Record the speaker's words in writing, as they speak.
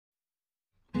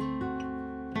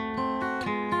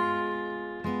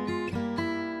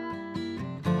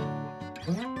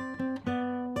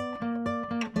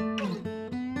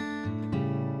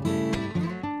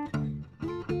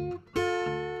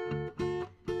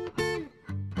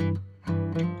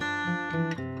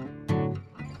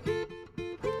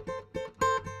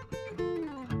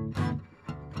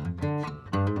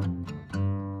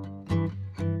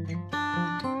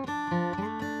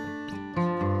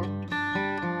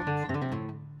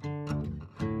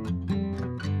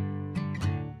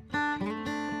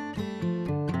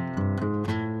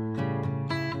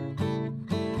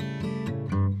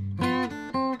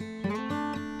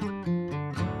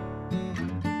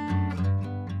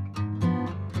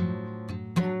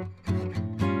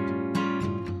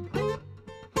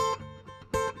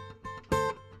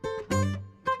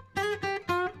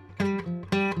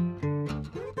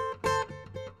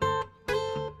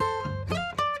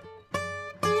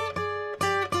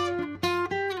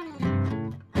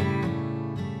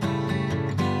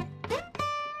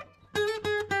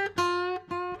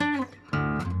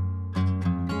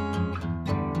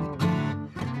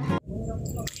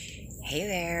Hey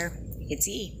there, it's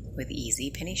E with Easy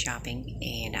Penny Shopping,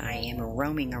 and I am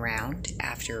roaming around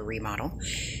after a remodel,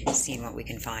 seeing what we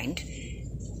can find.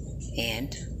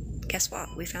 And guess what?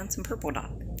 We found some purple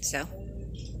dot. So,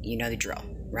 you know the drill,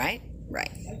 right?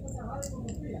 Right.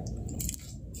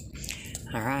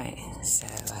 Alright, so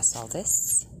I saw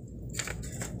this.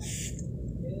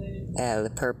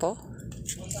 The purple.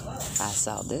 I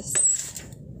saw this.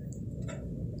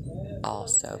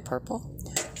 Also purple.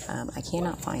 I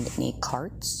cannot find any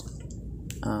carts.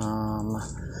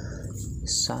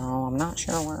 So I'm not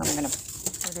sure where we're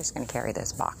just gonna carry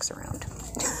this box around.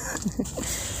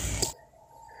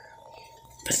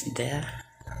 But there,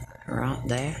 right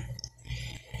there,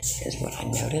 is what I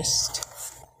noticed.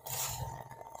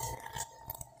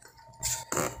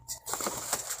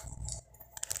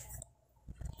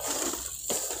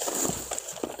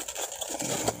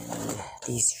 And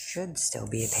these should still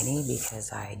be a penny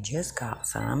because I just got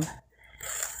some.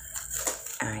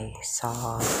 I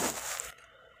saw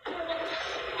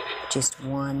just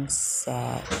one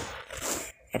set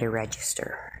at a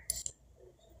register.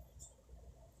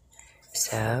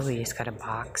 So we just got a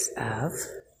box of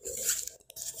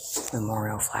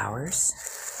memorial flowers.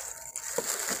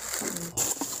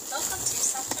 Welcome to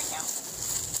self-checkout.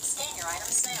 Scan your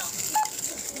items now.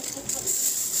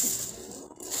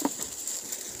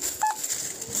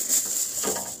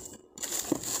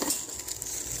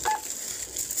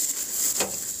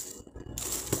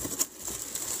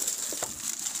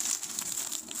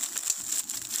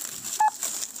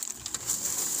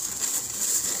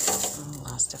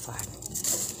 Lost a flag.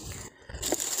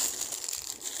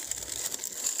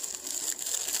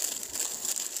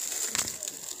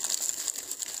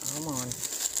 Come on.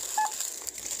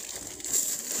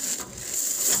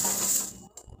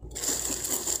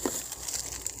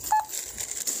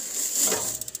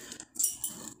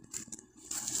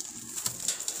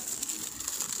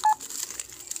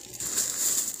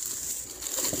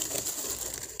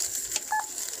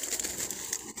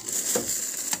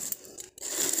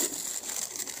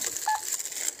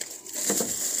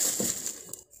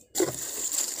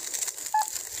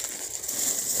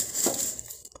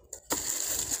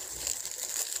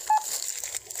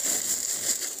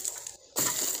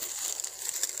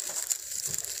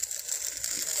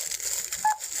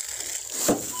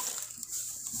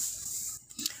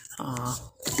 Aw,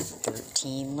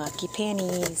 13 lucky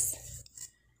pennies.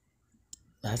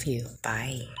 Love you.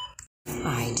 Bye.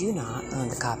 I do not own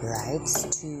the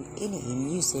copyrights to any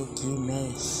music you may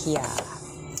hear.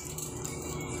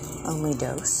 Only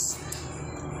dose,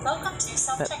 Welcome to but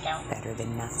self-checkout. better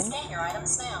than nothing. Scan your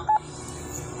items now.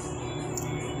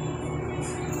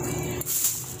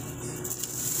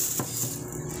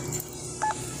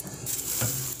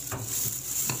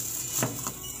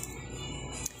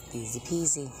 Easy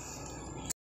peasy.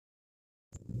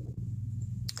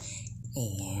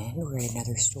 And we're at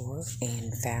another store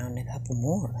and found a couple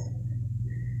more.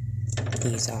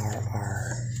 These are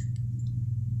our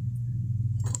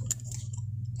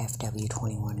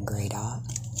FW21 gray dot,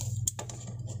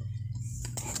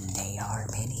 and they are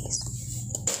pennies.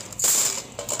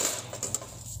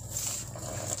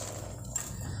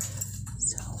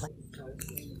 So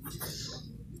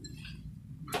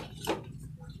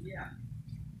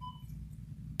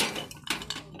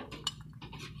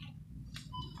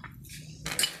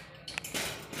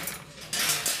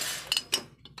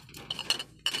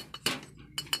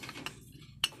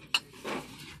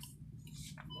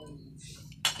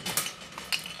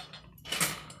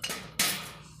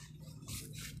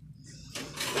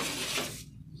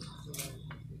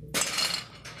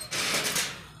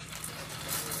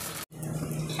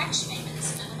Cash payment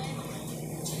is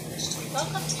unavailable.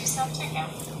 Welcome to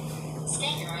self-checkout.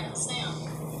 Scan your items now.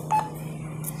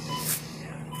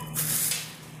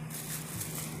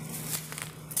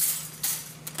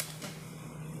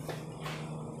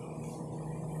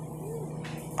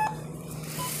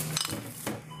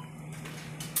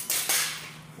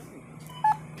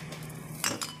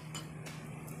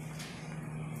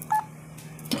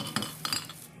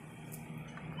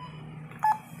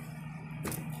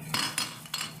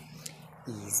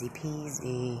 easy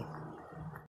peasy.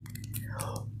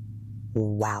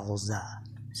 Wowza.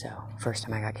 So, first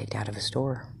time I got kicked out of a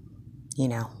store. You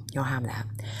know, you'll have that.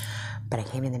 But I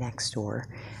came to the next store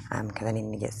because I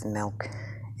needed to get some milk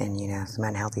and, you know, some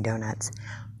unhealthy donuts.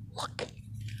 Look.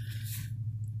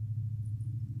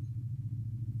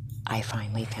 I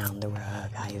finally found the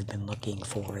rug I have been looking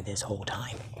for this whole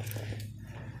time.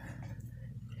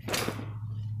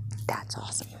 That's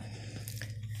awesome.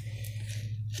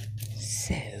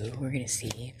 So, we're going to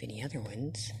see if any other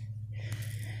ones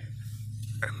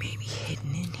Or maybe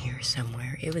hidden in here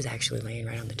somewhere. It was actually laying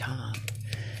right on the top.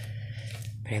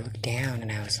 But I looked down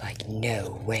and I was like,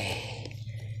 no way.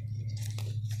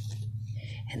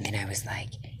 And then I was like,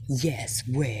 yes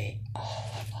way.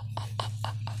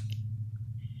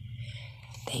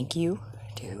 Thank you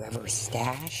to whoever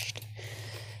stashed.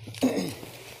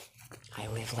 I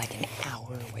live like an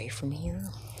hour away from here.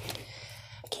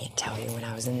 Can't tell you when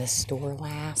I was in this store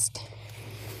last.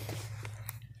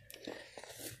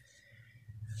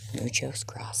 Muchos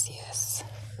gracias.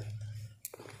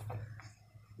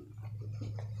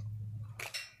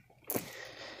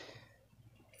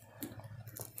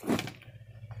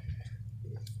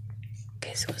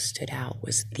 Okay, so what stood out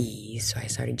was these, so I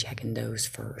started checking those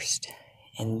first.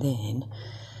 And then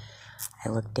I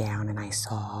looked down and I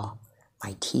saw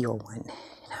my teal one,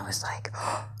 and I was like,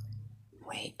 oh,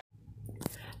 wait.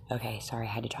 Okay, sorry, I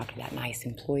had to talk to that nice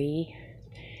employee.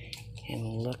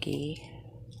 And looky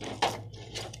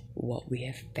what we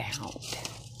have found.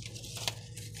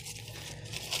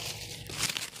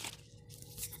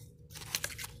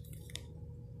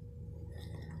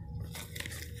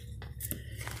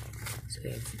 So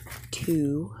we have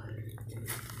two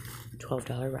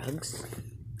 $12 rugs.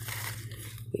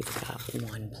 We've got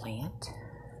one plant.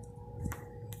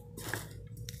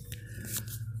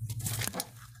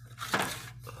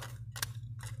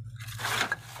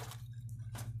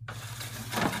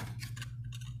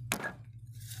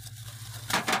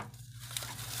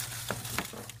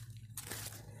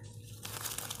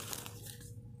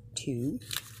 Two.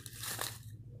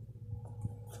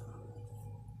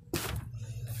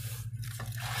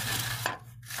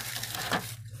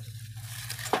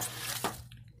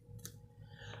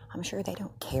 I'm sure they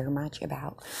don't care much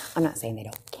about, I'm not saying they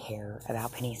don't care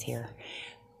about pennies here,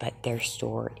 but their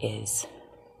store is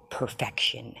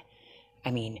perfection.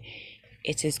 I mean,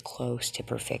 it's as close to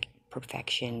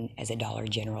perfection as a Dollar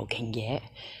General can get.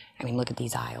 I mean, look at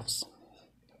these aisles.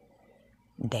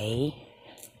 They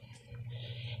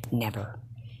never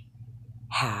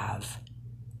have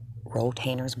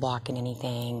rolltainers blocking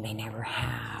anything. They never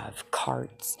have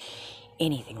carts,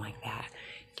 anything like that.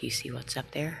 Do you see what's up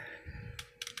there?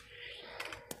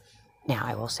 Now,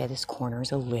 I will say this corner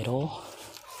is a little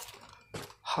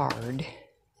hard.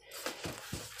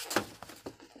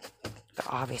 But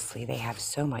obviously, they have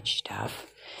so much stuff.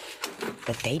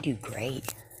 But they do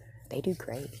great. They do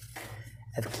great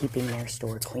of keeping their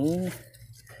store clean,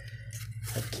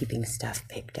 of keeping stuff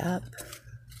picked up.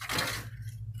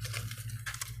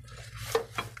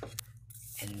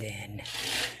 And then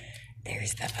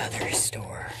there's the other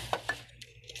store.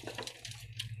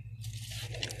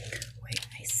 Wait,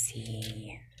 I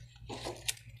see.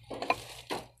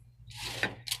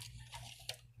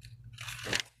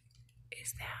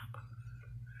 Is that?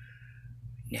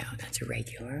 No, that's a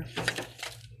regular.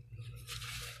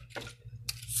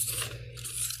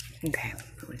 Okay,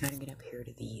 we gotta get up here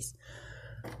to these.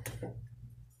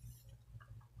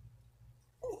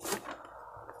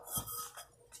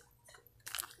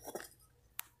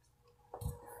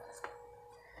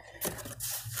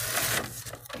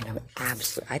 And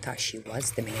I thought she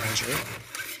was the manager,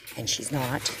 and she's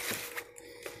not.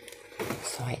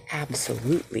 So I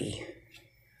absolutely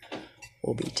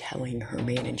will be telling her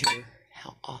manager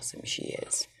how awesome she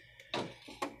is.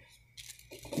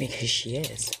 Because she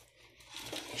is.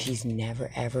 She's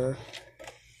never ever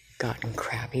gotten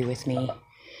crappy with me.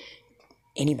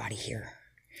 Anybody here.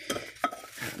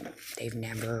 They've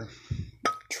never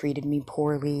treated me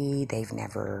poorly. They've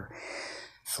never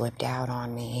flipped out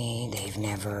on me. They've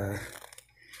never...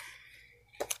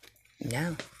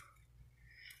 No.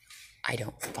 I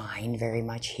don't find very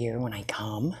much here when I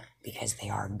come because they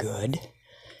are good,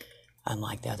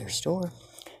 unlike the other store.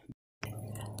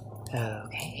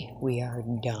 Okay, we are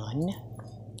done,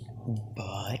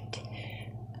 but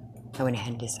I went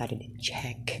ahead and decided to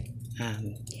check.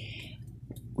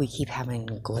 We keep having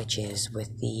glitches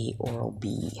with the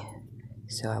Oral-B,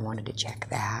 so I wanted to check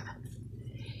that.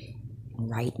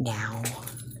 Right now,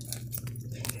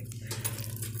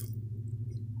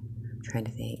 I'm trying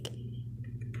to think.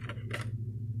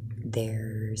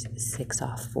 There's 6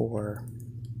 off 4,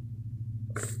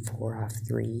 4 off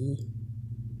 3,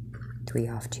 3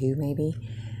 off 2 maybe,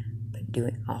 but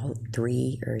doing all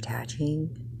 3 are attaching,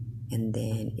 and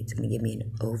then it's going to give me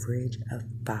an overage of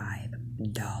 $5,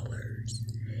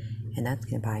 and that's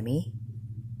going to buy me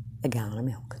a gallon of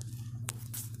milk.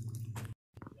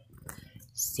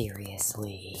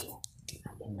 Seriously,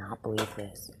 I cannot believe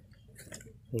this.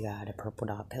 We got a purple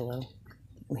dot pillow.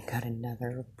 We got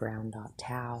another brown dot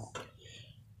towel.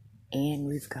 And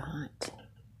we've got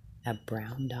a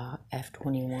brown dot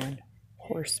F21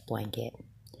 horse blanket.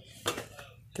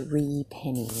 $3 3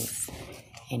 pennies,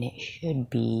 and it should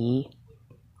be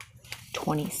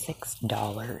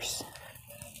 $26.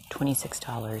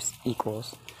 $26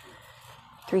 equals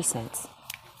 3 cents.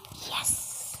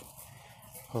 Yes!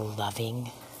 Loving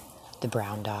the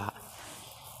brown dot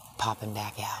popping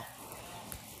back out.